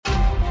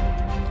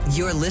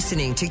You're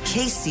listening to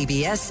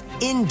KCBS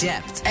In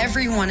Depth.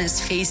 Everyone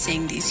is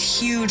facing these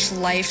huge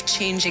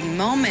life-changing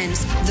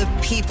moments. The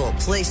people,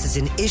 places,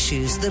 and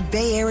issues the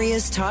Bay Area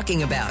is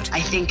talking about. I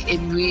think it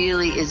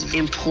really is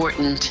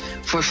important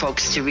for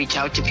folks to reach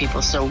out to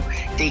people so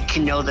they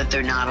can know that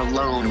they're not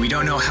alone. We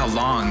don't know how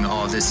long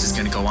all this is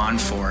going to go on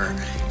for.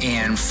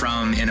 And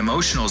from an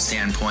emotional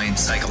standpoint,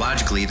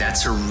 psychologically,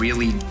 that's a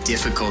really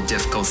difficult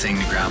thing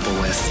to grapple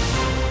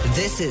with.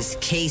 This is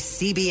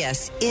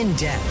KCBS In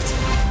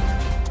Depth.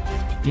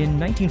 In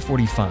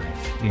 1945,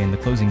 in the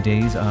closing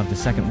days of the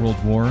Second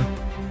World War,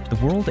 the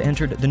world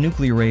entered the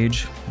nuclear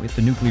age with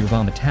the nuclear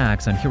bomb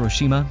attacks on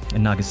Hiroshima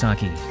and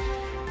Nagasaki.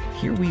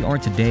 Here we are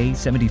today,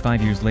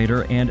 75 years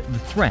later, and the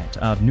threat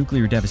of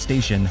nuclear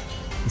devastation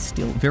is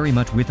still very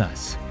much with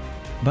us.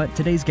 But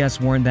today's guests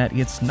warn that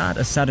it's not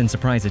a sudden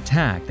surprise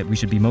attack that we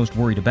should be most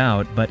worried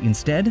about, but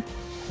instead,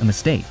 a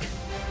mistake.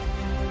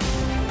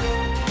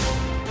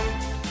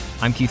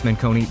 I'm Keith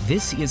Menconi.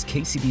 This is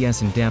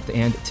KCBS In Depth,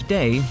 and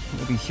today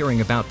we'll be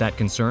hearing about that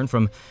concern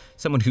from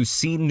someone who's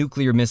seen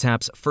nuclear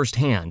mishaps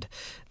firsthand.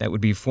 That would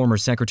be former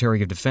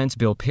Secretary of Defense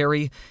Bill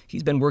Perry.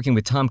 He's been working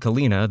with Tom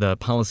Kalina, the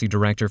policy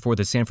director for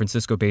the San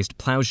Francisco-based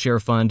Plowshare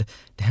Fund,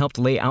 to help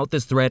lay out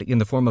this threat in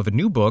the form of a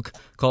new book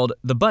called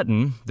The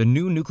Button, The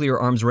New Nuclear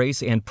Arms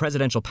Race and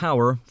Presidential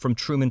Power from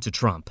Truman to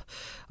Trump.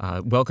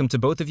 Welcome to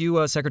both of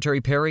you, Secretary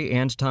Perry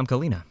and Tom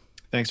Kalina.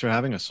 Thanks for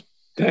having us.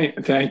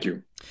 Thank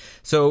you.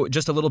 So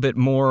just a little bit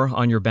more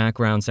on your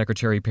background,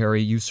 Secretary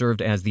Perry. You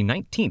served as the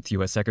 19th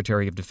U.S.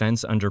 Secretary of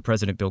Defense under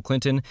President Bill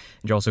Clinton, and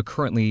you're also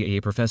currently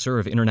a professor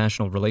of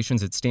international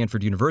relations at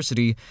Stanford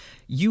University.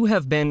 You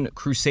have been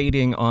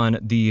crusading on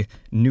the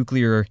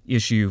nuclear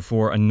issue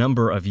for a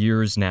number of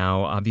years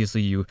now.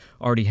 Obviously, you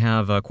already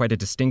have quite a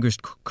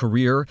distinguished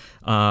career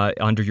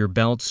under your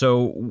belt.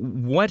 So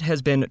what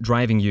has been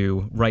driving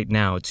you right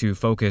now to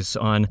focus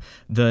on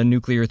the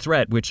nuclear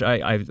threat, which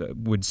I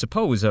would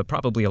suppose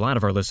probably a lot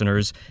of our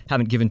listeners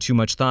haven't given too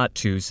much thought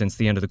to since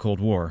the end of the Cold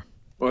War?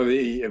 Well,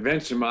 the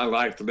events in my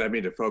life that led me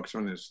to focus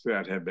on this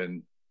threat have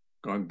been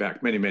going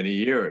back many, many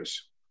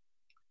years.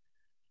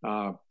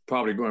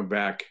 Probably going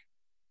back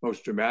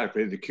most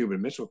dramatically to the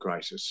Cuban Missile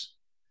Crisis,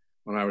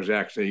 when I was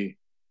actually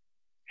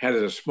head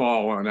of a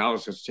small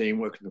analysis team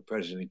working with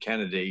President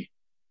Kennedy,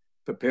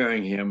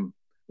 preparing him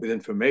with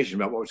information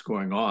about what was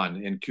going on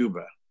in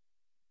Cuba.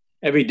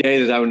 Every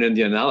day that I went in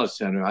the analysis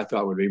center, I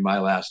thought would be my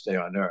last day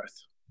on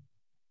Earth.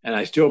 And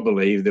I still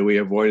believe that we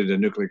avoided a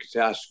nuclear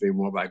catastrophe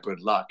more by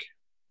good luck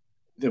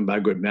than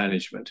by good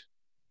management.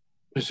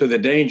 So the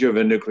danger of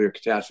a nuclear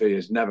catastrophe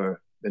has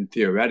never been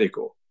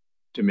theoretical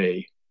to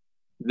me.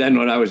 Then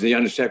when I was the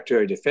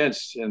Undersecretary of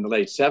Defense in the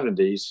late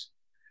 70s,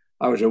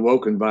 I was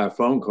awoken by a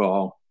phone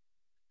call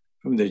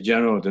from the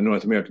general of the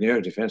North American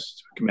Air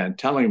Defense Command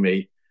telling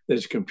me that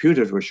his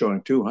computers were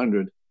showing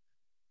 200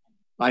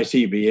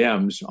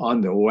 ICBMs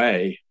on the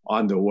way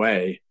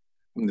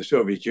from the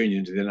Soviet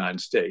Union to the United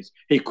States.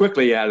 He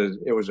quickly added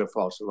it was a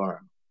false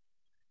alarm.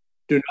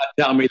 Do not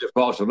tell me the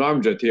false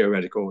alarms are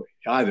theoretical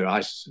either.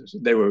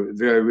 They were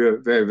very real,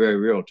 very, very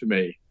real to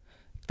me.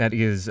 That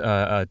is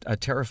a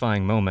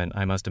terrifying moment,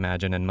 I must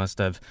imagine, and must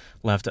have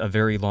left a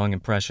very long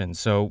impression.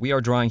 So we are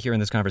drawing here in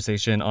this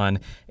conversation on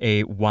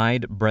a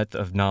wide breadth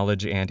of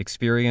knowledge and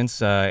experience,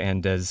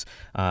 and as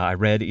I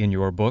read in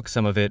your book,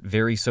 some of it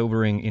very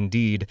sobering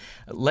indeed.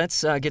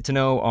 Let's get to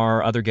know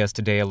our other guest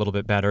today a little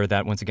bit better.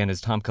 That, once again,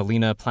 is Tom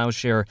Kalina,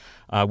 Plowshare,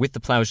 with the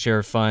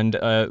Plowshare Fund.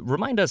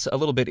 Remind us a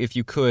little bit, if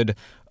you could,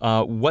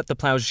 what the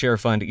Plowshare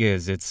Fund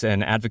is. It's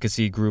an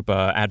advocacy group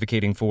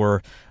advocating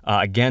for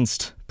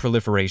against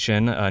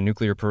proliferation,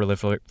 nuclear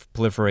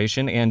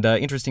proliferation, and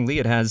interestingly,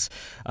 it has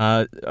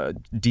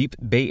deep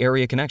Bay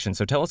Area connection.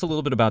 So tell us a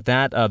little bit about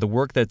that, the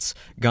work that's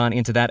gone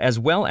into that, as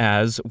well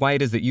as why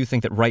it is that you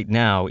think that right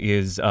now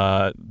is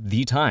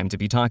the time to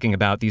be talking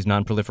about these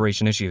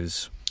non-proliferation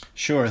issues.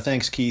 Sure.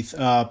 Thanks, Keith.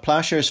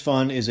 Plowshares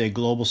Fund is a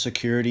global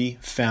security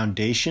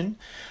foundation.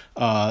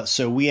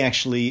 So we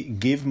actually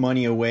give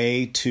money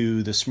away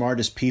to the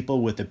smartest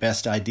people with the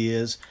best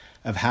ideas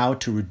of how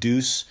to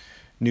reduce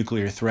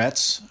nuclear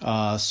threats.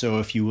 So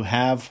if you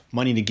have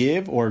money to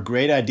give or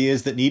great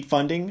ideas that need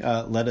funding,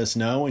 let us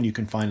know, and you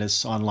can find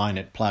us online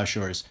at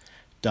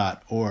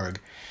plowshares.org.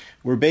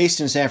 We're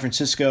based in San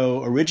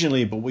Francisco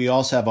originally, but we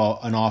also have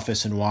an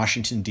office in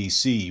Washington,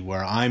 D.C.,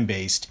 where I'm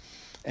based,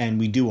 and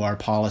we do our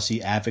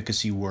policy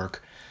advocacy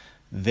work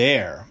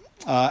there.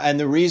 And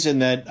the reason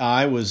that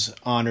I was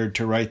honored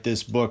to write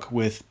this book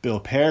with Bill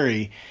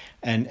Perry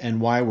and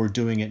why we're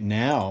doing it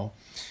now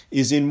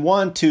is in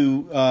one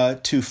to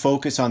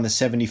focus on the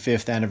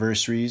 75th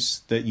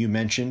anniversaries that you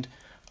mentioned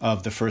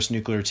of the first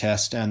nuclear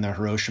test and the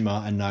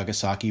Hiroshima and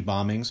Nagasaki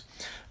bombings,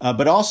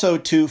 but also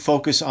to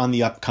focus on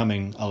the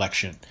upcoming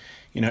election.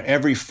 You know,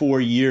 every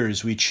 4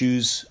 years we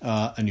choose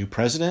a new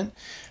president,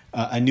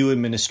 a new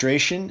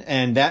administration,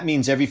 and that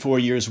means every 4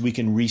 years we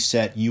can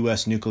reset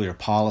U.S. nuclear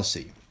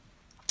policy.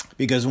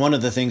 Because one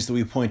of the things that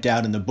we point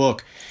out in the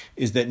book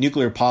is that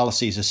nuclear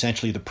policy is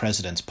essentially the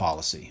president's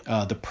policy.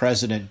 The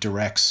president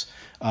directs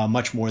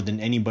much more than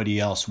anybody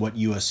else what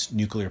U.S.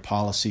 nuclear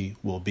policy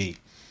will be.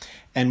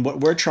 And what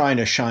we're trying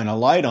to shine a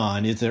light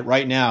on is that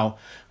right now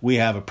we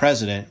have a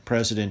president,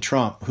 President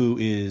Trump, who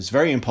is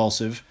very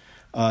impulsive,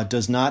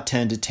 does not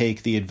tend to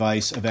take the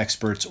advice of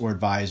experts or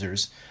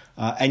advisors,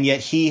 and yet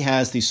he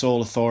has the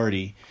sole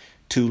authority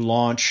to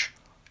launch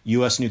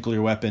U.S.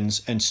 nuclear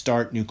weapons and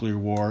start nuclear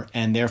war,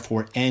 and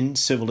therefore end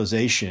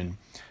civilization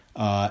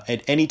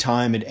at any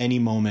time, at any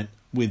moment,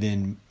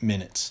 within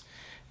minutes.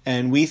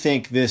 And we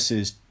think this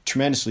is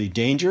tremendously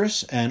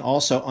dangerous and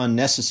also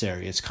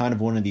unnecessary. It's kind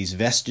of one of these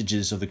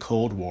vestiges of the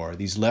Cold War,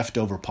 these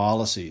leftover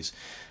policies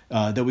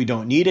that we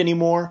don't need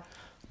anymore,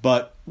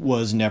 but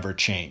was never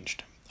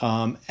changed.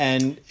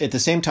 And at the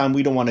same time,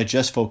 we don't want to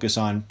just focus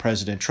on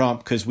President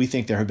Trump, because we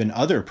think there have been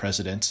other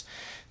presidents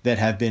that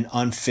have been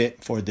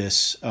unfit for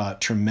this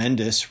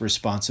tremendous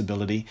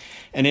responsibility.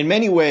 And in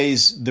many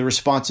ways, the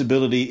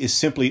responsibility is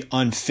simply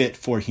unfit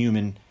for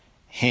human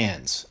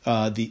hands.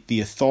 The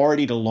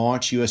authority to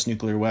launch U.S.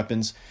 nuclear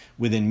weapons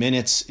within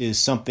minutes is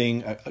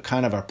something, a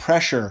kind of a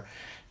pressure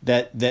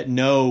that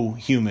no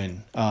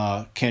human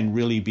can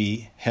really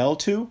be held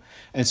to.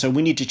 And so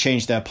we need to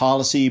change that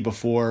policy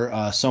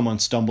before someone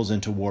stumbles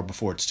into war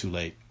before it's too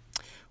late.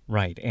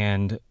 Right.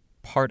 And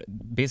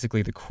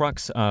basically the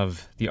crux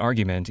of the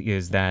argument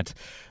is that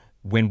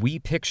when we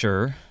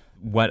picture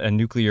what a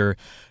nuclear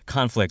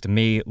conflict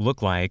may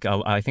look like,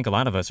 I think a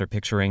lot of us are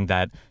picturing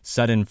that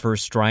sudden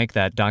first strike,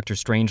 that Dr.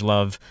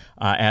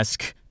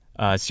 Strangelove-esque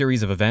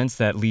series of events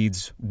that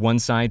leads one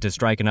side to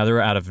strike another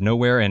out of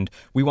nowhere, and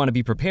we want to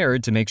be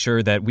prepared to make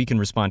sure that we can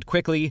respond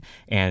quickly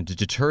and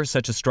deter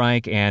such a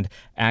strike and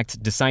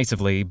act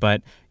decisively.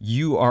 But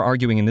you are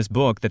arguing in this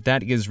book that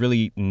that is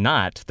really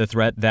not the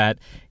threat that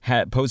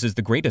poses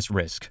the greatest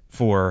risk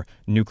for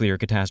nuclear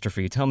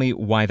catastrophe. Tell me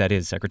why that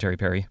is, Secretary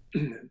Perry.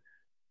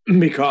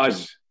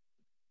 Because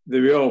the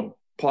real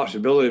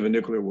possibility of a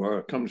nuclear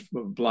war comes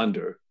from a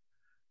blunder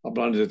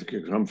that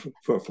could come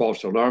for a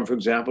false alarm, for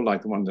example,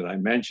 like the one that I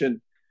mentioned.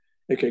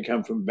 It could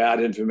come from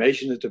bad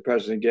information that the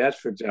president gets,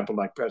 for example,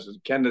 like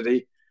President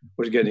Kennedy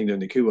was getting during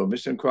the Cuban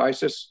Missile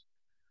Crisis.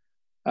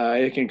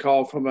 It can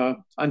call from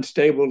an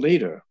unstable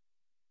leader.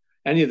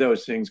 Any of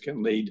those things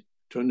can lead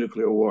to a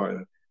nuclear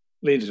war,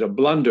 lead to a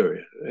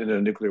blunder in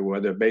a nuclear war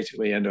that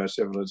basically end our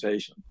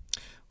civilization.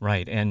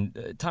 Right.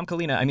 And Tom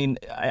Kalina, I mean,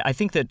 I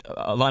think that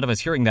a lot of us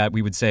hearing that,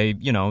 we would say,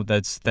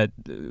 that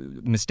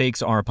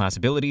mistakes are a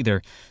possibility.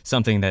 They're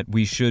something that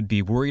we should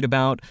be worried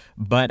about.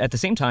 But at the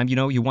same time,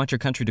 you want your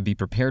country to be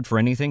prepared for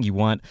anything. You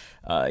want,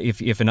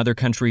 if another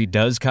country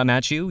does come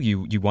at you,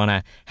 you want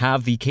to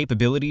have the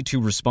capability to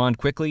respond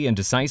quickly and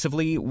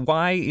decisively.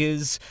 Why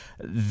is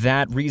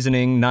that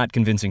reasoning not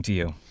convincing to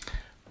you?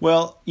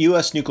 Well,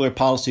 U.S. nuclear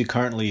policy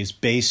currently is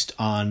based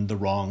on the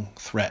wrong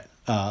threat.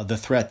 The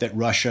threat that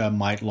Russia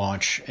might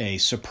launch a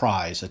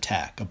surprise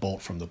attack, a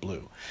bolt from the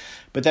blue.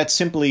 But that's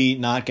simply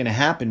not going to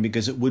happen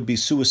because it would be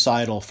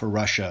suicidal for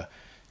Russia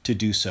to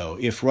do so.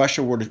 If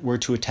Russia were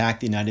to attack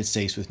the United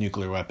States with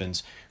nuclear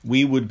weapons,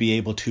 we would be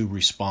able to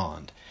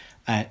respond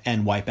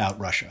and wipe out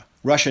Russia.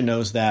 Russia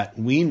knows that.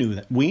 We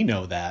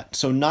know that.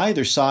 So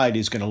neither side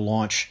is going to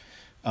launch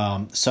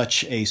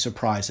such a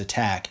surprise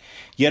attack.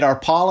 Yet our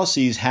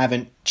policies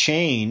haven't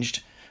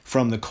changed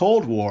from the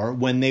Cold War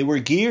when they were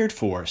geared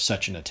for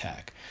such an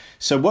attack.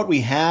 So what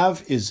we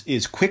have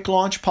is quick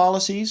launch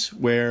policies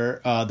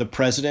where the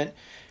president,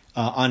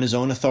 on his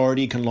own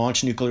authority, can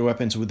launch nuclear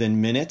weapons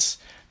within minutes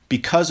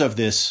because of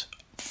this,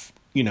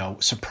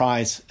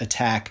 surprise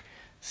attack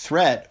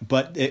threat.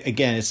 But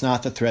again, it's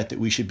not the threat that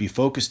we should be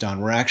focused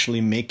on. We're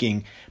actually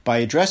by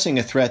addressing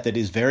a threat that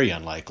is very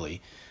unlikely,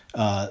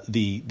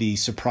 the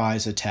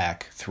surprise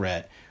attack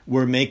threat,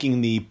 we're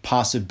making the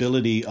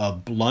possibility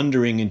of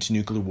blundering into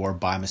nuclear war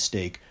by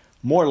mistake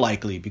more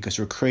likely because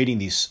we're creating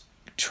these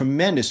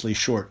tremendously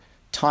short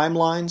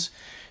timelines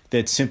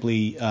that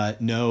simply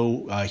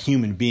no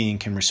human being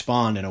can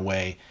respond in a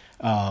way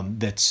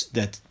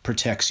that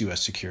protects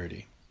U.S.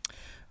 security.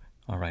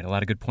 All right, a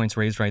lot of good points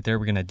raised right there.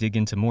 We're going to dig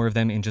into more of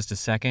them in just a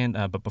second.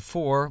 But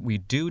before we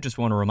do, just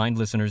want to remind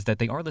listeners that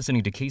they are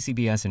listening to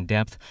KCBS In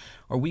Depth,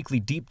 our weekly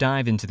deep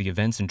dive into the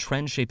events and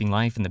trends shaping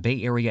life in the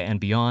Bay Area and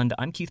beyond.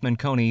 I'm Keith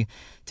Menconi.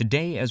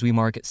 Today, as we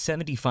mark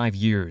 75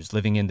 years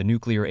living in the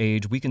nuclear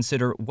age, we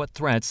consider what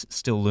threats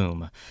still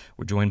loom.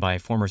 We're joined by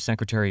former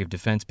Secretary of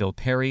Defense Bill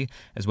Perry,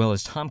 as well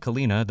as Tom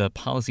Kalina, the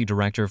policy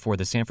director for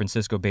the San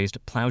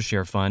Francisco-based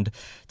Plowshare Fund,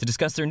 to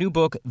discuss their new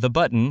book, The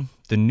Button,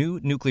 The New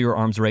Nuclear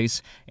Arms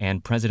Race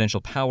and Presidential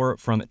Power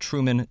from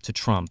Truman to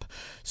Trump.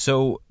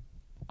 So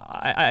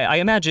I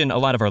imagine a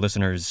lot of our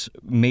listeners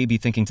may be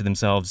thinking to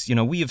themselves,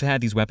 we have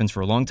had these weapons for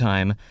a long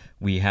time.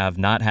 We have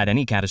not had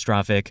any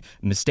catastrophic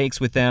mistakes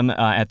with them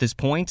at this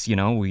point.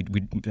 We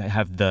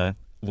have the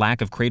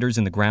lack of craters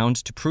in the ground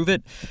to prove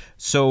it.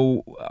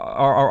 So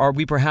are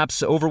we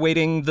perhaps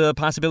overweighting the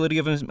possibility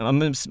of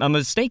a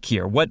mistake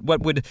here? What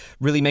would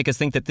really make us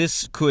think that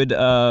this could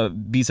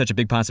be such a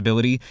big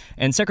possibility?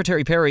 And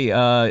Secretary Perry,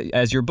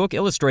 as your book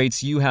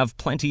illustrates, you have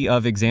plenty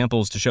of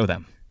examples to show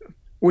them.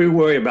 We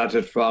worry about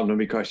this problem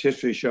because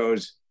history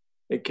shows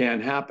it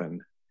can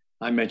happen.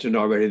 I mentioned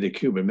already the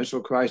Cuban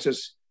Missile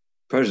Crisis.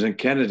 President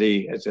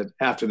Kennedy,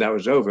 after that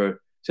was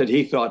over, said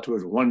he thought there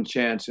was one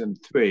chance in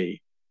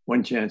three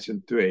of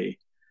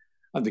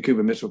the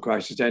Cuban Missile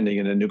Crisis ending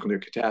in a nuclear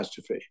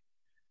catastrophe.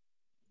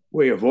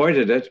 We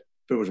avoided it,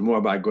 but it was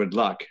more by good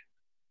luck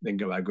than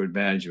by good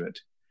management.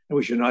 And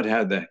we should not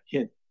have the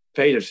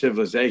fate of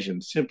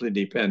civilization simply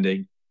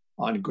depending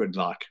on good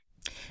luck.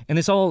 And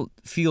this all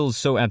feels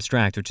so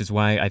abstract, which is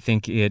why I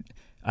think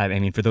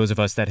for those of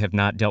us that have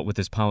not dealt with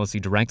this policy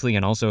directly,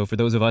 and also for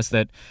those of us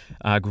that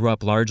grew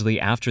up largely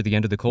after the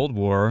end of the Cold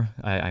War,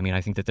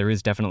 I think that there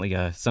is definitely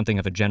something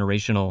of a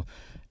generational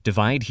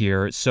divide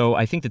here. So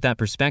I think that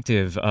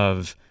perspective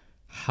of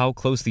how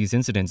close these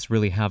incidents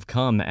really have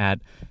come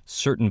at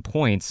certain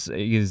points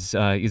is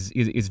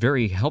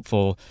very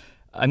helpful.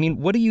 I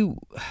mean, how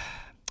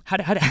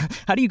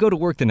do you go to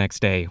work the next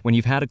day when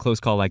you've had a close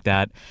call like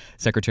that,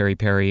 Secretary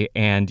Perry,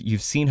 and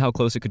you've seen how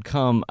close it could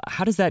come?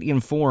 How does that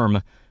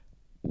inform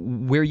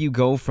where you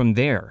go from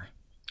there?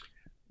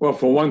 Well,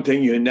 for one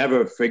thing, you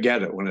never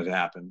forget it when it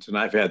happens. And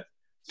I've had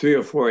 3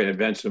 or 4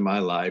 events in my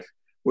life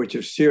which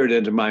have seared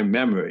into my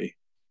memory,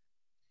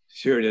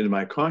 seared into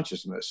my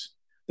consciousness,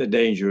 the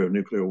danger of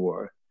nuclear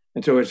war.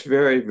 And so it's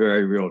very,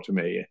 very real to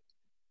me.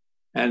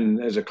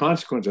 And as a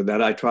consequence of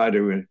that, I try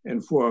to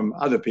inform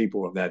other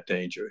people of that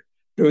danger.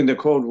 During the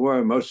Cold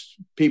War, most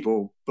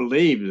people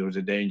believed there was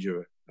a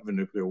danger of a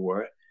nuclear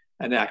war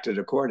and acted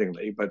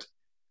accordingly. But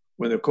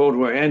when the Cold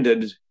War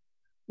ended,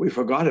 we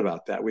forgot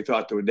about that. We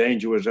thought the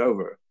danger was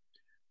over.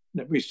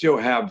 We still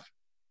have,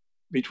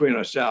 between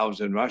ourselves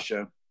and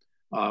Russia,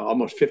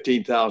 almost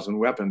 15,000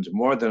 weapons,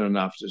 more than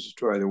enough to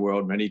destroy the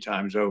world many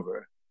times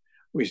over.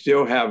 We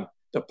still have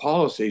the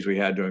policies we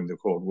had during the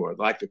Cold War,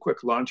 like the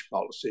quick launch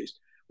policies,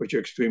 which are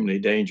extremely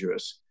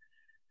dangerous.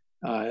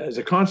 As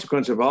a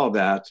consequence of all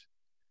that,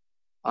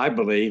 I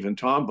believe, and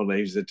Tom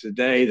believes, that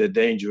today the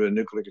danger of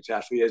nuclear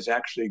catastrophe is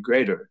actually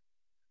greater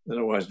than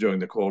it was during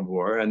the Cold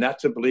War. And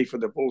that's a belief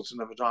of the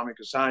Bulletin of Atomic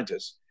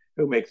Scientists,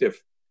 who make their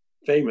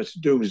famous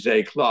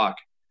doomsday clock,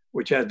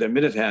 which has the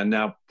minute hand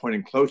now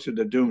pointing closer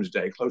to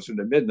doomsday, closer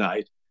to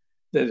midnight,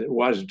 than it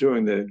was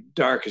during the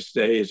darkest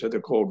days of the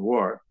Cold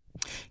War.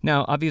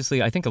 Now,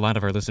 obviously, I think a lot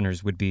of our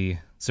listeners would be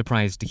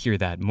surprised to hear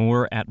that.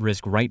 More at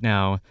risk right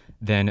now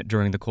than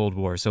during the Cold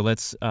War. So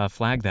let's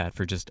flag that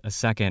for just a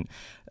second.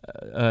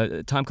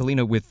 Tom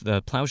Collina with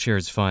the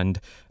Plowshares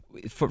Fund.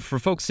 For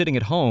folks sitting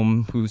at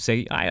home who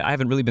say, I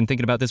haven't really been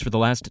thinking about this for the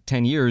last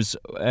 10 years,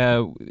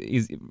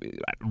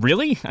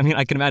 really? I mean,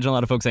 I can imagine a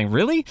lot of folks saying,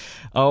 really?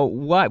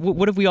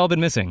 What have we all been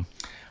missing?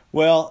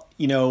 Well,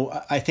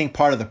 I think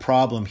part of the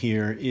problem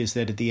here is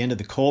that at the end of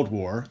the Cold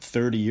War,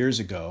 30 years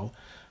ago,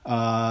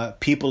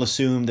 people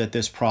assumed that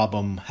this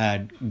problem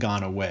had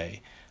gone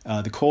away.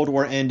 The Cold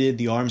War ended,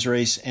 the arms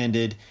race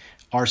ended,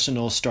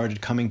 arsenals started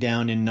coming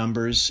down in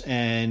numbers,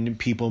 and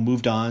people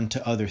moved on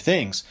to other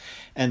things.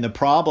 And the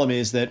problem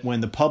is that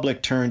when the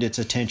public turned its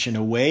attention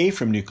away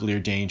from nuclear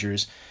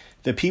dangers,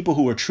 the people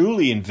who were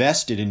truly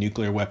invested in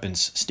nuclear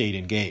weapons stayed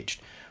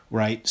engaged,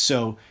 right?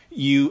 So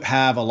you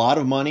have a lot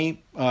of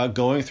money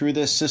going through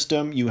this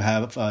system. You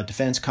have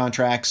defense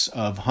contracts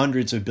of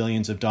hundreds of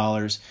billions of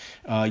dollars.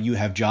 You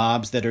have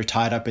jobs that are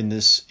tied up in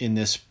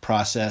this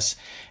process.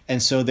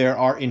 And so there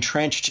are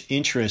entrenched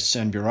interests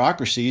and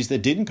bureaucracies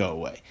that didn't go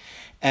away.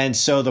 And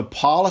so the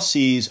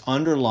policies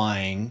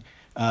underlying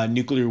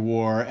nuclear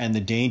war and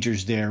the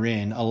dangers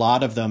therein, a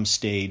lot of them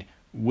stayed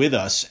with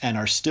us and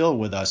are still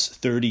with us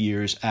 30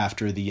 years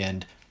after the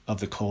end of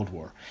the Cold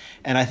War.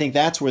 And I think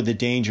that's where the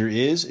danger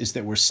is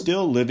that we're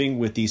still living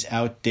with these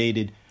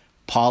outdated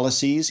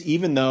policies,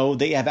 even though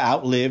they have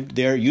outlived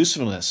their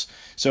usefulness.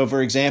 So,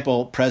 for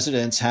example,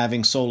 presidents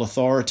having sole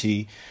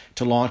authority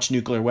to launch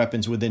nuclear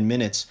weapons within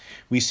minutes,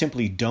 we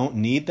simply don't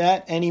need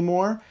that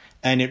anymore.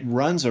 And it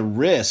runs a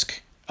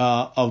risk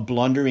of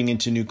blundering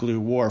into nuclear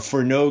war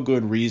for no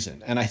good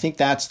reason. And I think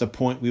that's the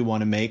point we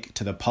want to make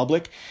to the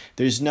public.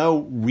 There's no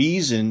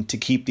reason to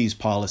keep these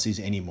policies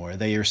anymore.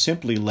 They are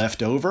simply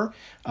left over,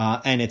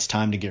 and it's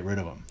time to get rid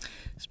of them.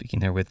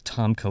 Speaking there with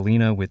Tom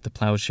Collina with the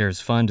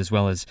Plowshares Fund, as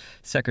well as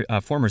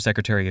former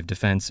Secretary of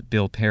Defense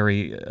Bill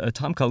Perry.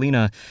 Tom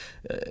Collina,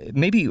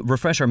 maybe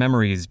refresh our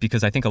memories,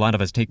 because I think a lot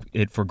of us take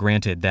it for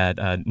granted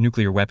that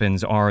nuclear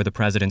weapons are the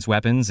president's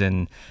weapons,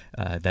 and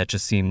that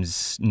just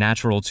seems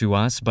natural to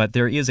us. But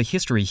there is a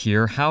history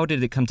here. How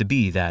did it come to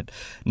be that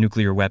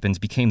nuclear weapons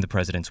became the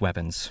president's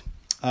weapons?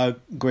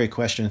 Great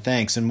question.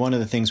 Thanks. And one of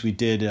the things we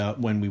did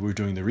when we were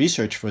doing the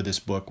research for this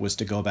book was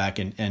to go back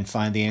and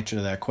find the answer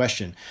to that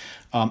question.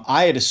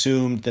 I had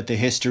assumed that the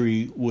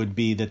history would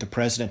be that the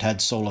president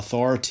had sole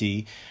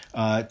authority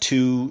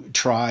to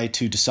try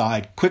to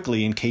decide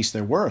quickly in case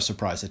there were a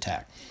surprise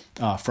attack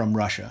from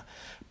Russia.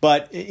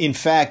 But in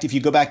fact, if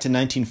you go back to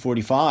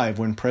 1945,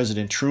 when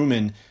President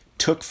Truman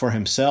took for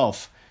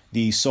himself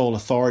the sole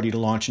authority to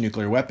launch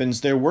nuclear weapons,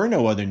 there were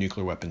no other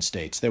nuclear weapon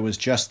states. There was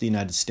just the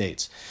United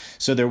States.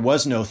 So there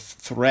was no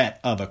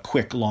threat of a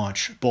quick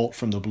launch bolt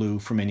from the blue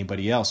from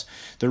anybody else.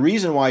 The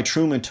reason why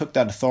Truman took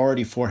that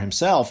authority for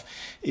himself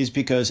is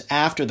because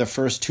after the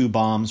first 2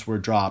 bombs were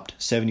dropped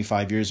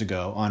 75 years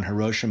ago on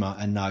Hiroshima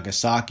and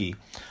Nagasaki,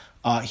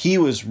 he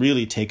was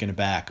really taken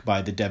aback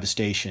by the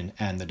devastation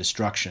and the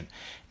destruction.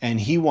 And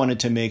he wanted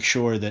to make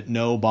sure that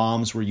no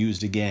bombs were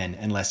used again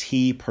unless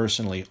he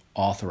personally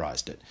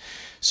authorized it.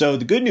 So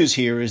the good news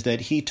here is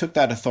that he took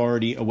that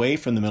authority away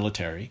from the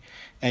military,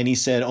 and he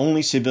said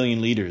only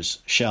civilian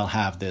leaders shall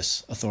have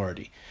this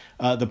authority.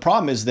 The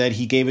problem is that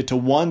he gave it to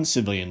one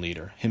civilian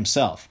leader,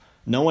 himself.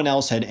 No one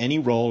else had any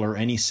role or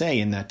any say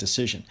in that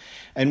decision.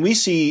 And we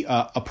see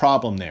a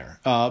problem there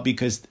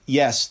because,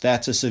 yes,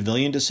 that's a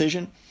civilian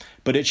decision,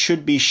 but it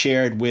should be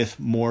shared with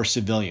more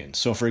civilians.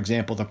 So, for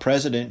example, the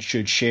president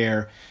should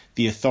share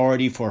the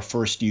authority for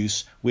first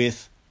use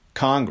with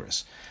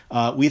Congress.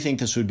 We think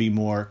this would be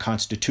more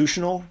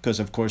constitutional because,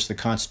 of course, the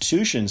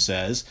Constitution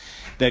says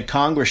that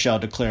Congress shall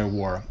declare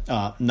war,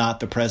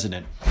 not the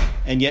president.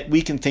 And yet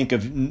we can think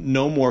of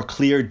no more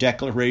clear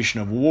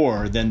declaration of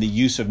war than the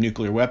use of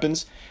nuclear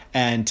weapons.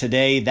 And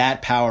today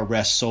that power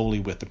rests solely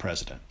with the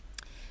president.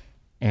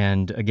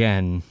 And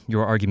again,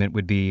 your argument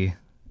would be,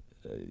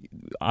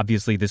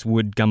 obviously this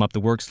would gum up the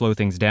works, slow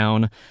things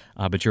down,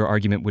 but your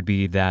argument would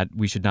be that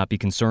we should not be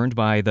concerned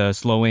by the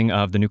slowing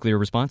of the nuclear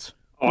response?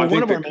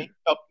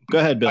 Go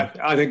ahead, Bill.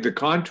 I think the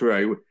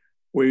contrary.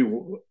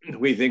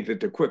 We think that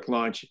the quick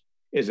launch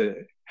is a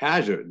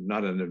hazard,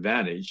 not an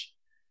advantage.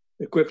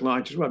 The quick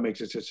launch is what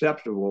makes it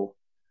susceptible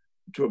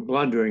to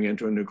blundering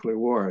into a nuclear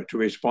war, to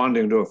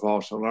responding to a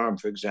false alarm,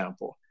 for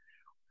example.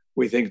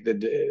 We think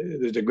that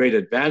there's a great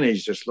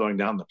advantage to slowing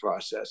down the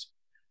process.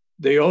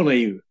 The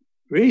only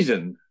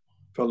reason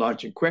for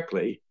launching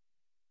quickly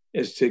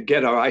is to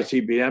get our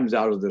ICBMs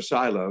out of the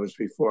silos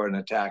before an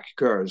attack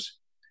occurs.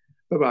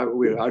 But by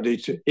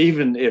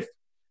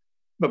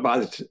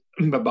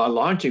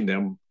launching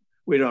them,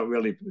 we don't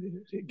really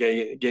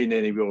gain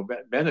any real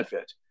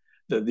benefit.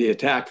 The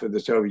attack for the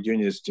Soviet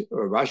Union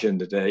or Russia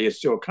today is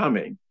still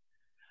coming.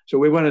 So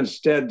we want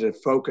instead to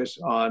focus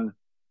on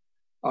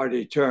our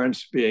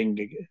deterrence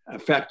being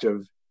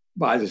effective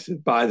by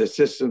the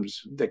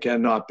systems that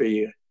cannot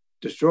be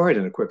destroyed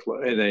in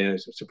a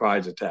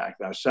surprise attack,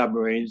 our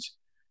submarines,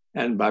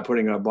 and by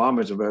putting our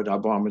bombers as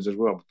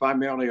well, but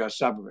primarily our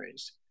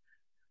submarines.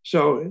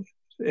 So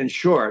in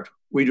short,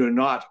 we do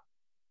not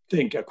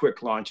think a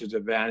quick launch is an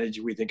advantage.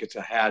 We think it's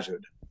a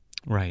hazard.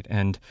 Right.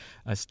 And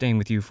staying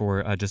with you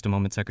for just a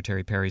moment,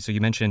 Secretary Perry. So you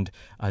mentioned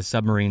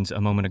submarines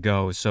a moment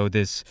ago. So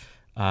this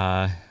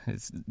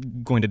is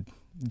going to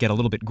get a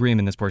little bit grim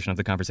in this portion of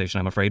the conversation,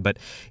 I'm afraid. But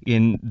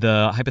in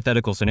the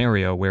hypothetical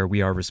scenario where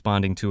we are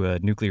responding to a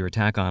nuclear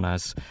attack on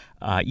us,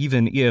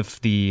 even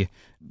if the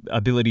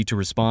ability to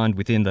respond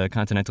within the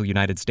continental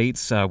United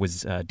States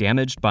was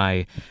damaged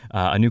by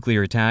a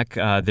nuclear attack,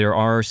 there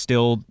are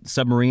still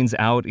submarines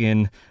out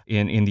in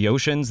the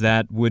oceans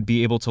that would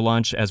be able to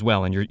launch as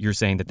well. And you're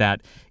saying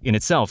that in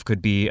itself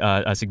could be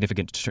a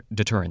significant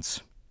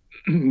deterrence.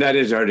 That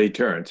is our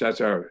deterrence.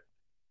 That's our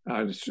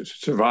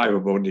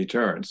survivable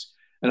deterrence.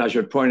 And I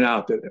should point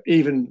out that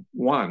even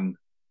one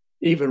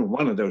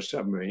of those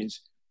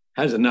submarines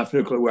has enough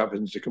nuclear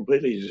weapons to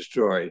completely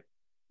destroy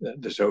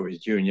the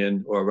Soviet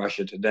Union or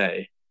Russia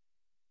today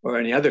or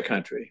any other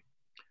country.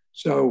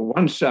 So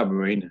one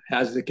submarine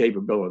has the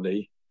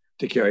capability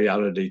to carry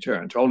out a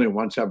deterrent. Only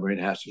one submarine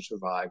has to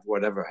survive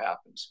whatever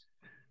happens.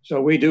 So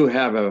we do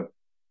have a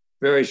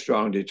very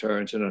strong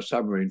deterrence in our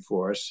submarine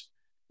force.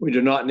 We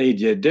do not need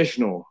the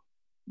additional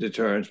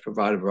deterrence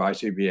provided by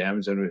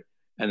ICBMs,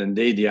 and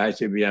indeed the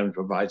ICBMs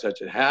provide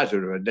such a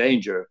hazard or a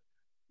danger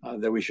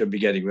that we should be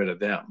getting rid of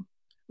them.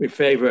 We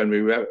favor and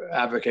we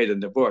advocate in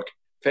the book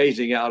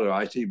phasing out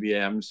our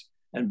ICBMs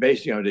and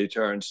basing our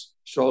deterrence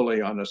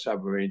solely on the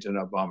submarines and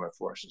our bomber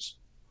forces.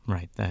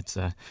 Right. That's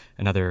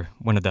another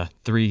one of the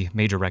 3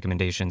 major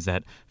recommendations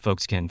that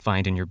folks can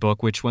find in your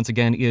book, which once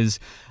again is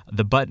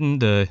The Button,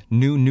 the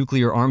New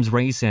Nuclear Arms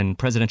Race and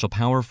Presidential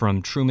Power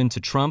from Truman to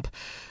Trump.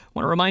 I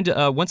want to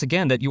remind once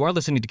again that you are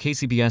listening to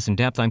KCBS In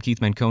Depth. I'm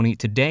Keith Manconi.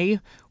 Today,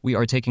 we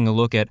are taking a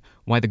look at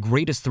why the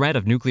greatest threat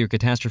of nuclear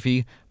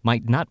catastrophe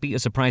might not be a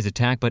surprise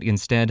attack, but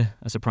instead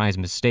a surprise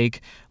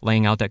mistake.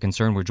 Laying out that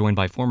concern, we're joined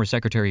by former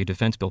Secretary of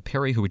Defense Bill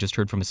Perry, who we just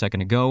heard from a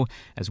second ago,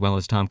 as well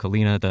as Tom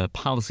Kalina, the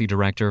policy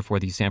director for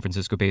the San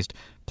Francisco-based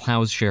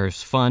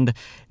Plowshares Fund.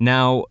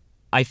 Now,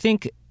 I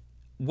think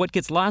what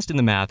gets lost in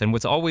the math and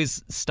what's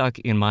always stuck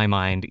in my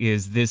mind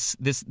is this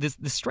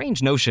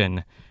strange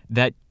notion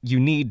that you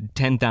need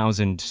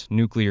 10,000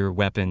 nuclear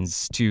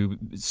weapons to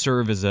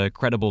serve as a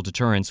credible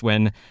deterrence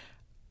when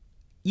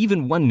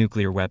even one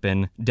nuclear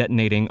weapon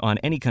detonating on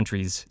any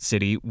country's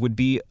city would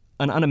be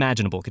an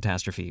unimaginable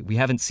catastrophe. We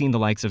haven't seen the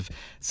likes of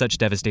such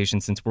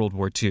devastation since World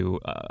War II.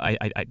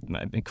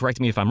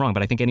 Correct me if I'm wrong,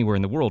 but I think anywhere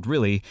in the world,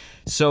 really.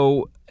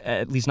 So,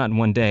 at least not in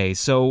one day.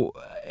 So,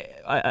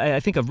 I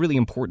think a really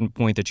important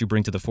point that you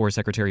bring to the fore,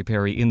 Secretary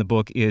Perry, in the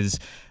book is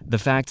the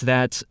fact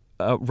that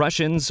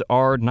Russians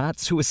are not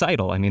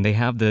suicidal. I mean, they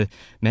have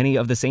many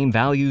of the same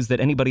values that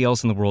anybody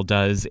else in the world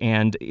does.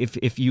 And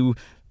if you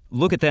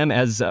look at them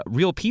as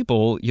real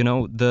people,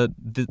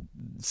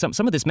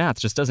 some of this math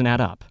just doesn't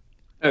add up.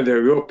 And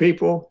they're real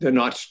people. They're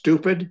not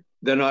stupid.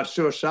 They're not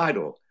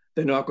suicidal.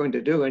 They're not going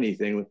to do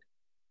anything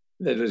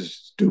that is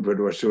stupid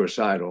or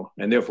suicidal.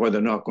 And therefore,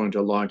 they're not going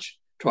to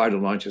try to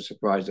launch a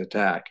surprise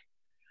attack.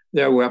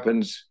 Their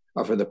weapons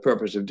are for the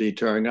purpose of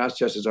deterring us,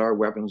 just as our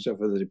weapons are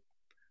for the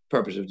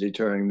purpose of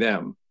deterring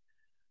them.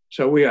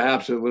 So we are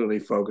absolutely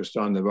focused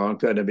on the wrong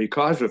threat. And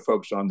because we're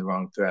focused on the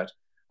wrong threat,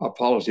 our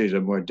policies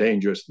are more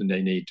dangerous than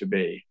they need to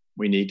be.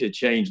 We need to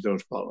change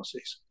those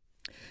policies.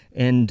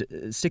 And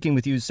sticking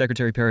with you,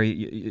 Secretary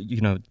Perry,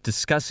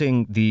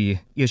 discussing the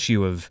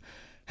issue of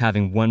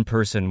having one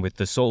person with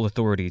the sole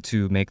authority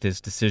to make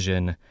this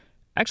decision.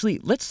 Actually,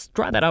 let's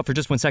draw that out for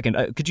just 1 second.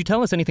 Could you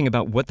tell us anything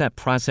about what that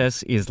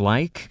process is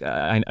like?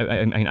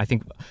 I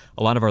think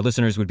a lot of our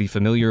listeners would be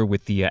familiar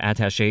with the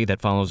attaché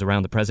that follows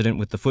around the president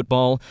with the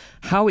football.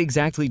 How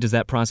exactly does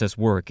that process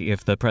work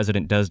if the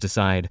president does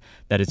decide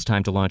that it's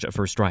time to launch a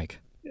first strike?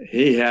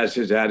 He has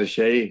his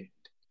attaché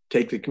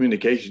take the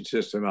communication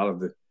system out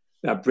of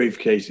that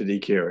briefcase that he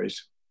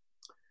carries.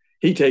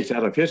 He takes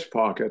out of his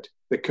pocket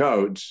the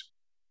codes,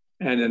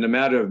 and in a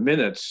matter of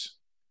minutes,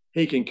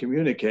 he can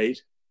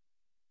communicate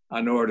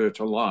an order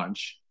to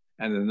launch,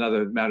 and in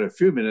another matter of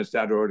few minutes,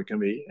 that order can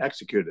be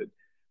executed.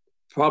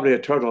 Probably a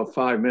total of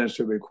 5 minutes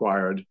are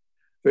required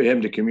for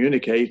him to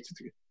communicate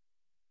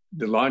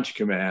the launch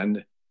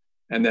command,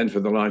 and then for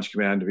the launch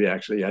command to be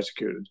actually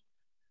executed.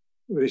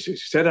 We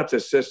set up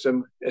this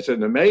system. It's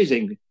an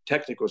amazing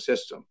technical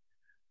system,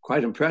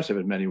 quite impressive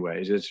in many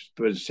ways. It's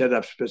been set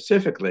up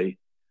specifically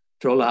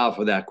to allow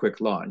for that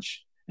quick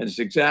launch. And it's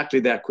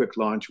exactly that quick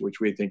launch which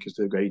we think is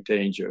the great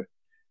danger.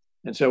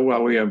 And so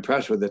while we are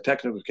impressed with the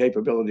technical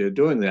capability of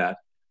doing that,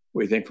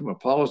 we think from a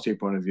policy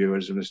point of view,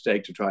 it's a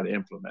mistake to try to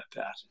implement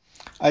that.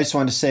 I just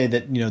want to say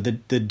that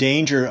the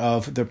danger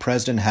of the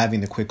president having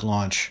the quick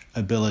launch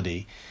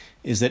ability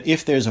is that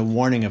if there's a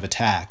warning of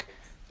attack,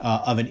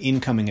 of an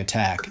incoming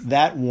attack,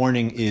 that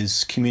warning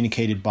is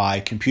communicated by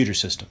computer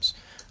systems,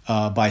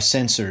 by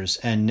sensors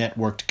and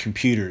networked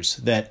computers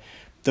that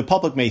the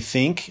public may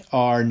think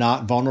are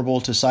not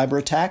vulnerable to cyber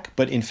attack,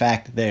 but in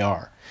fact they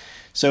are.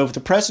 So if the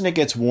president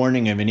gets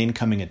warning of an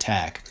incoming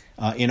attack,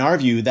 in our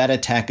view, that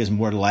attack is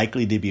more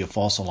likely to be a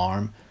false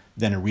alarm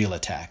than a real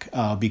attack,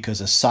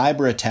 because a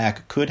cyber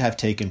attack could have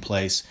taken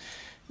place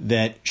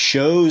that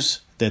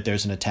shows that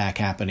there's an attack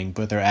happening,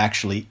 but there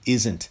actually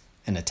isn't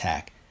an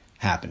attack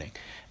happening.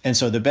 And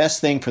so the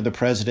best thing for the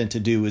president to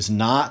do is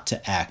not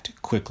to act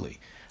quickly.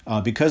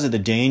 Because of the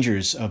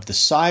dangers of the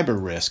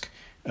cyber risk,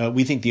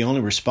 we think the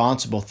only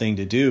responsible thing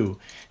to do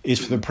is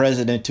for the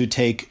president to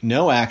take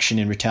no action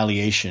in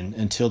retaliation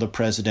until the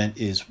president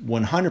is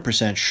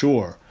 100%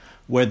 sure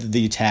whether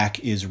the attack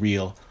is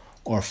real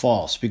or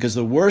false. Because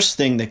the worst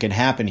thing that can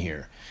happen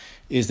here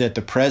is that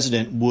the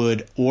president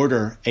would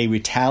order a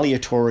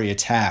retaliatory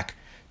attack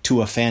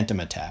to a phantom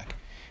attack.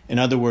 In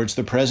other words,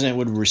 the president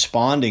would be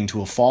responding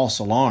to a false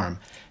alarm,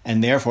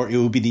 and therefore it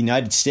would be the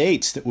United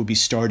States that would be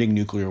starting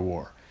nuclear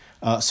war.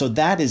 So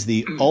that is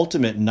the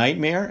ultimate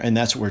nightmare, and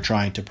that's what we're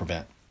trying to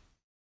prevent.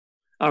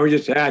 I would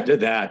just add to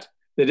that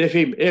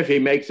if he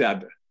makes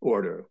that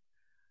order,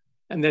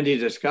 and then he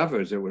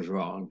discovers it was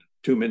wrong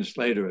 2 minutes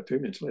later or 3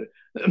 minutes later,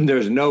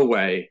 there's no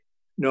way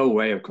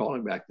of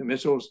calling back the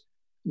missiles,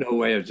 no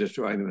way of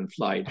destroying them in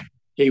flight.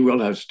 He will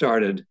have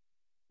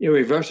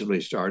irreversibly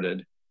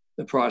started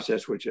the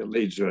process which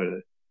leads to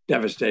a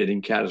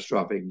devastating,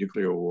 catastrophic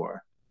nuclear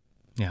war.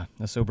 Yeah,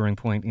 a sobering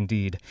point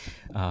indeed.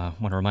 I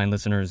want to remind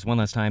listeners one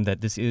last time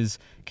that this is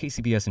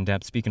KCBS In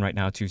Depth, speaking right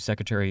now to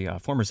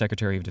former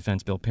Secretary of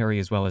Defense Bill Perry,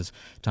 as well as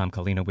Tom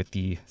Collina with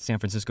the San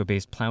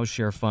Francisco-based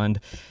Plowshare Fund.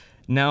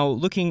 Now,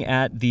 looking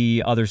at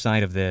the other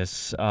side of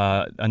this,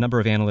 a number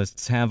of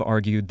analysts have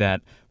argued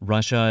that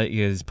Russia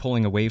is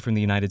pulling away from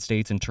the United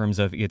States in terms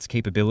of its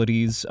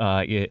capabilities,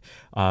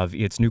 of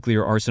its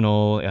nuclear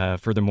arsenal.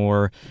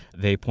 Furthermore,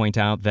 they point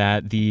out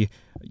that the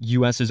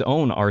U.S.'s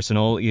own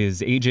arsenal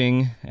is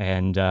aging,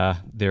 and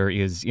there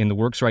is in the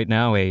works right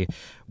now a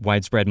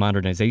widespread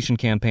modernization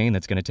campaign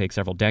that's going to take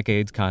several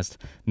decades, cost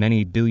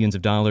many billions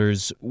of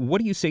dollars.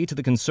 What do you say to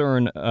the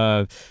concern,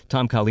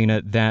 Tom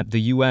Collina, that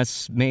the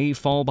U.S. may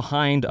fall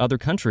behind other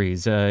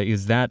countries?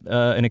 Is that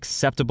an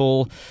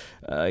acceptable?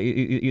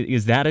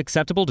 Is that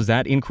acceptable? Does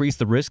that increase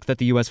the risk that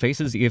the U.S.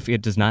 faces if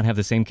it does not have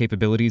the same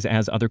capabilities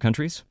as other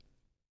countries?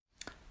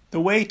 The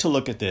way to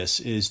look at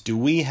this is, do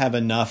we have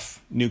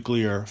enough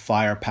nuclear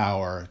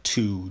firepower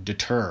to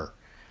deter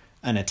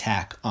an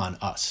attack on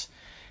us?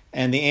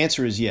 And the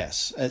answer is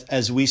yes.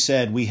 As we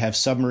said, we have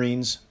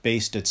submarines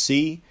based at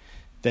sea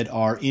that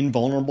are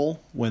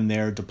invulnerable when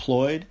they're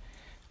deployed.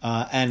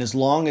 And as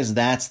long as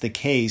that's the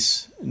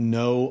case,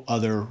 no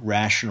other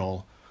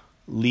rational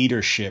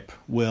leadership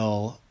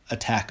will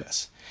attack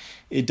us.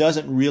 It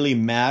doesn't really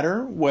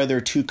matter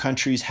whether two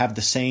countries have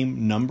the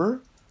same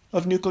number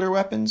of nuclear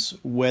weapons,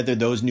 whether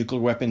those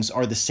nuclear weapons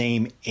are the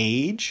same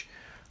age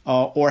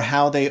or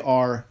how they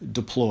are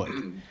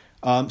deployed.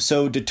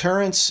 So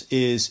deterrence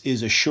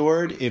is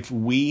assured if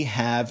we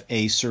have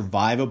a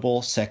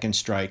survivable second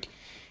strike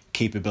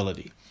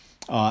capability.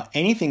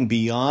 Anything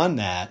beyond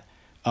that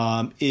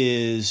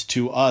is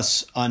to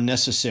us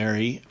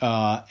unnecessary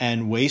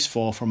and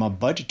wasteful from a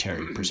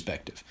budgetary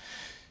perspective.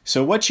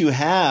 So what you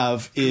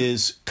have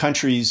is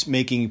countries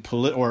making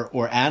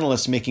or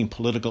analysts making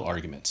political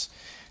arguments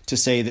to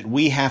say that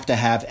we have to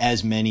have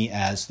as many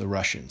as the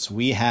Russians.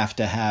 We have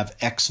to have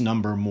X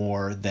number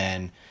more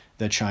than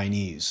the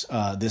Chinese,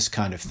 this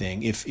kind of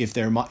thing.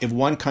 If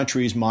one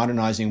country is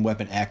modernizing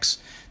weapon X,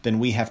 then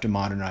we have to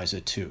modernize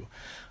it too.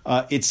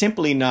 It's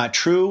simply not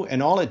true,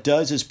 and all it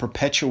does is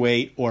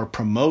perpetuate or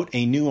promote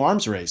a new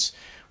arms race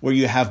where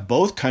you have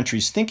both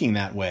countries thinking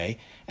that way,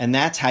 and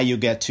that's how you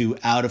get to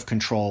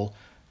out-of-control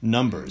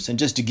numbers. And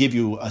just to give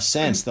you a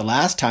sense, the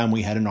last time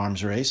we had an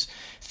arms race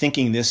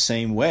thinking this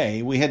same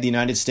way, we had the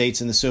United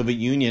States and the Soviet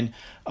Union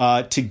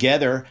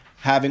together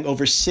having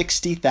over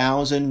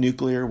 60,000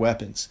 nuclear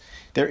weapons.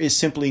 There is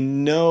simply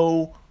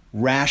no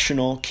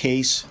rational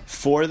case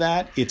for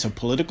that. It's a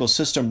political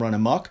system run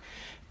amok.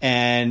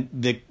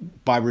 And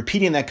by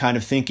repeating that kind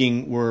of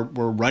thinking, we're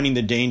running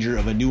the danger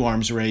of a new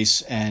arms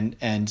race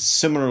and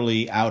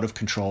similarly out of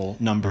control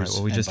numbers. All right,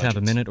 well, we just have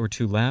a minute or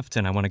two left,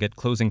 and I want to get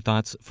closing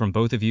thoughts from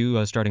both of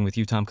you, starting with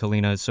you, Tom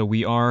Kalina. So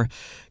we are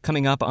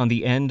coming up on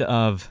the end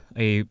of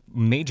a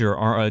major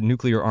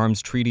nuclear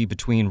arms treaty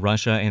between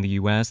Russia and the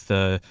U.S.,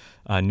 the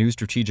New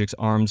Strategic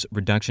Arms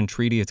Reduction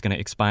Treaty. It's going to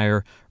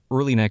expire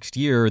early next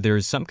year.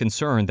 There's some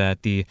concern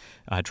that the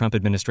Trump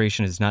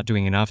administration is not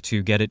doing enough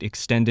to get it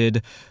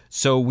extended.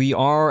 So we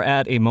are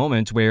at a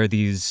moment where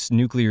these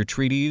nuclear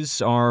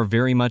treaties are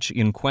very much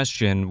in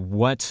question.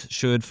 What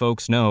should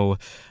folks know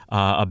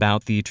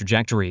about the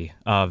trajectory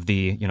of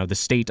the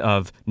state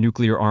of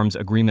nuclear arms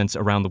agreements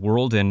around the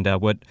world, and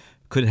what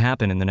could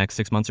happen in the next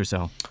 6 months or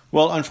so?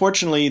 Well,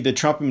 unfortunately, the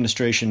Trump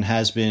administration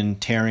has been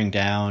tearing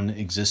down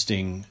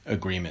existing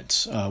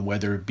agreements,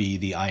 whether it be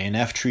the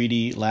INF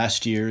treaty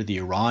last year, the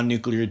Iran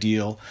nuclear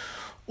deal,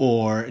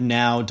 or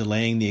now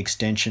delaying the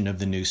extension of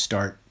the New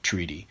START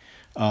treaty.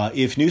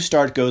 If New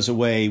START goes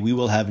away, we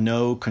will have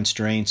no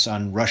constraints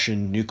on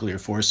Russian nuclear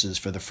forces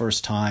for the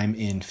first time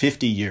in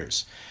 50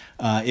 years.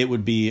 It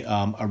would be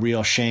a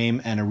real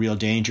shame and a real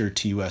danger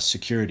to U.S.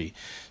 security.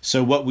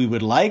 So what we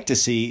would like to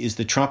see is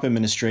the Trump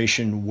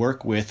administration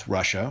work with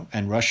Russia,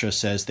 and Russia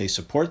says they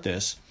support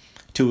this,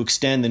 to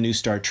extend the New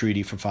START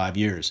treaty for 5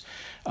 years.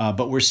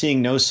 But we're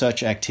seeing no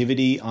such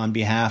activity on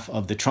behalf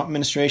of the Trump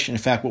administration.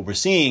 In fact, what we're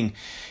seeing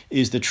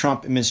is the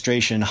Trump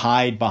administration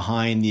hide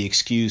behind the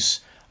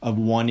excuse of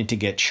wanting to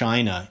get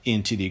China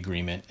into the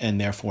agreement and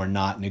therefore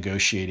not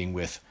negotiating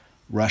with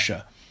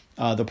Russia.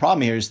 The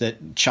problem here is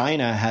that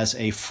China has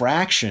a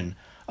fraction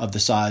of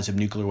the size of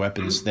nuclear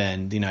weapons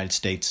than the United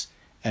States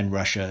and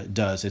Russia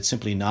does. It's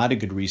simply not a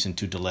good reason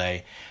to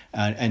delay.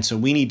 And so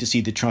we need to see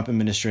the Trump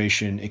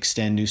administration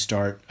extend New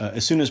START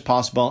as soon as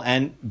possible.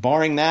 And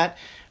barring that,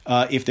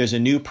 if there's a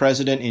new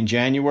president in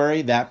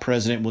January, that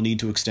president will need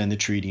to extend the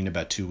treaty in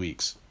about 2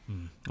 weeks.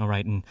 All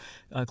right. And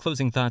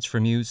closing thoughts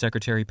from you,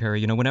 Secretary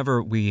Perry.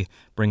 Whenever we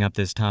bring up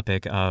this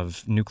topic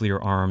of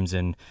nuclear arms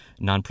and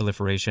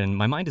nonproliferation,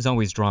 my mind is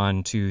always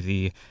drawn to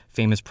the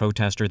famous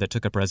protester that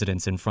took up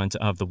residence in front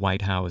of the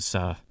White House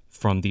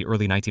from the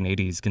early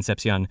 1980s,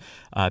 Concepcion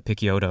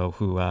Picciotto,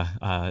 who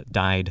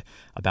died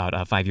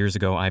about 5 years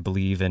ago, I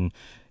believe. And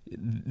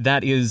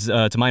that is,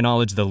 to my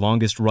knowledge, the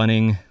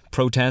longest-running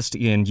protest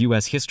in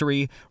U.S.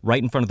 history,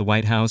 right in front of the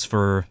White House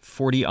for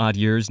 40-odd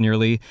years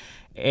nearly.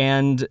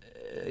 And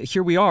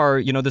here we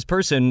are, this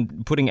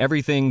person putting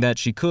everything that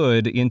she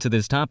could into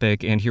this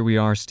topic, and here we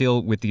are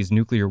still with these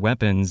nuclear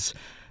weapons.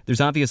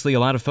 There's obviously a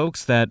lot of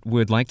folks that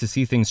would like to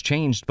see things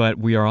changed, but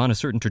we are on a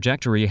certain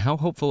trajectory. How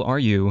hopeful are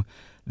you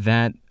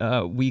that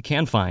we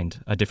can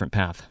find a different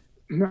path?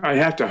 I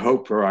have to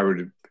hope, or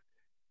it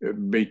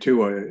would be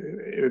too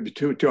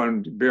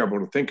unbearable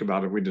to think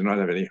about if we did not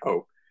have any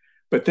hope.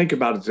 But think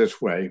about it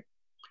this way.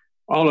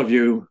 All of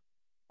you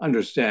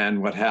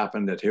understand what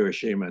happened at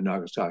Hiroshima and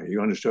Nagasaki.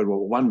 You understood what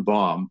one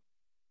bomb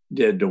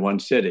did to one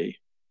city.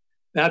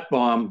 That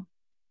bomb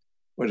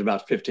was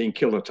about 15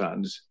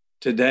 kilotons.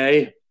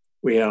 Today,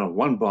 we have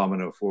one bomb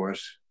in our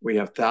force. We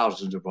have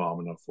thousands of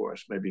bombs in our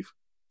force, maybe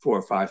 4,000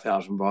 or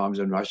 5,000 bombs,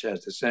 and Russia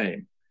has the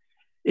same.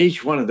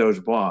 Each one of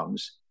those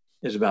bombs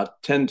is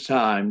about 10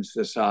 times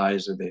the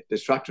size of the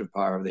destructive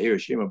power of the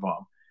Hiroshima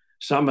bomb.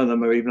 Some of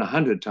them are even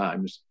 100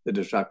 times the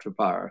destructive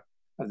power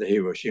of the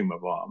Hiroshima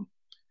bomb.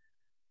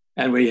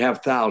 And we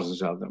have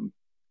thousands of them.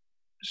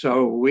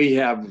 So we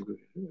have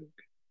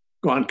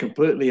gone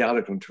completely out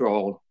of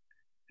control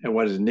in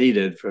what is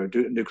needed for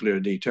nuclear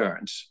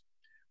deterrence.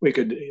 We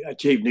could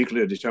achieve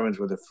nuclear deterrence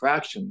with a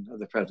fraction of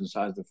the present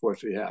size of the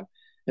force we have.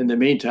 In the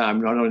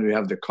meantime, not only do we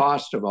have the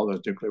cost of all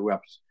those nuclear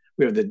weapons,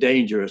 we have the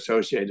danger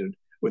associated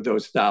with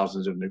those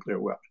thousands of nuclear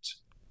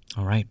weapons.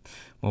 All right.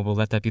 Well, we'll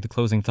let that be the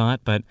closing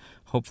thought, but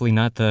hopefully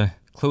not the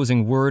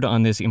closing word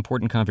on this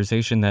important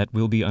conversation that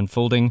will be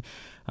unfolding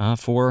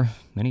for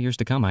many years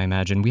to come, I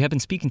imagine. We have been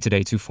speaking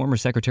today to former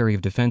Secretary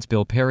of Defense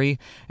Bill Perry,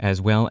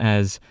 as well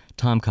as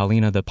Tom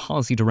Collina, the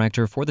policy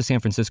director for the San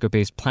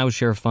Francisco-based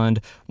Plowshare Fund.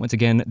 Once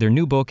again, their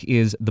new book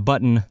is The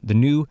Button, The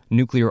New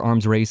Nuclear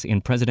Arms Race in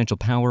Presidential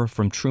Power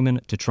from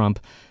Truman to Trump.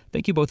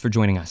 Thank you both for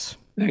joining us.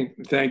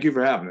 Thank you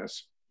for having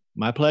us.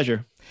 My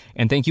pleasure.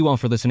 And thank you all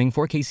for listening.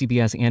 For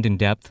KCBS and In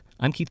Depth,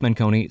 I'm Keith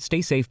Menconi.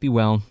 Stay safe, be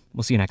well.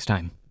 We'll see you next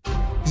time.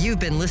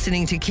 You've been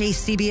listening to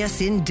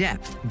KCBS In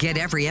Depth. Get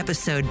every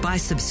episode by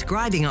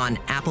subscribing on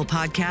Apple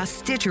Podcasts,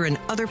 Stitcher, and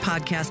other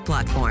podcast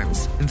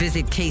platforms.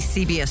 Visit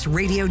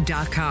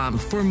kcbsradio.com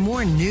for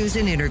more news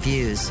and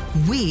interviews.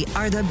 We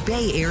are the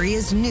Bay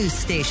Area's news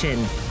station,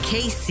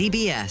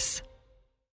 KCBS.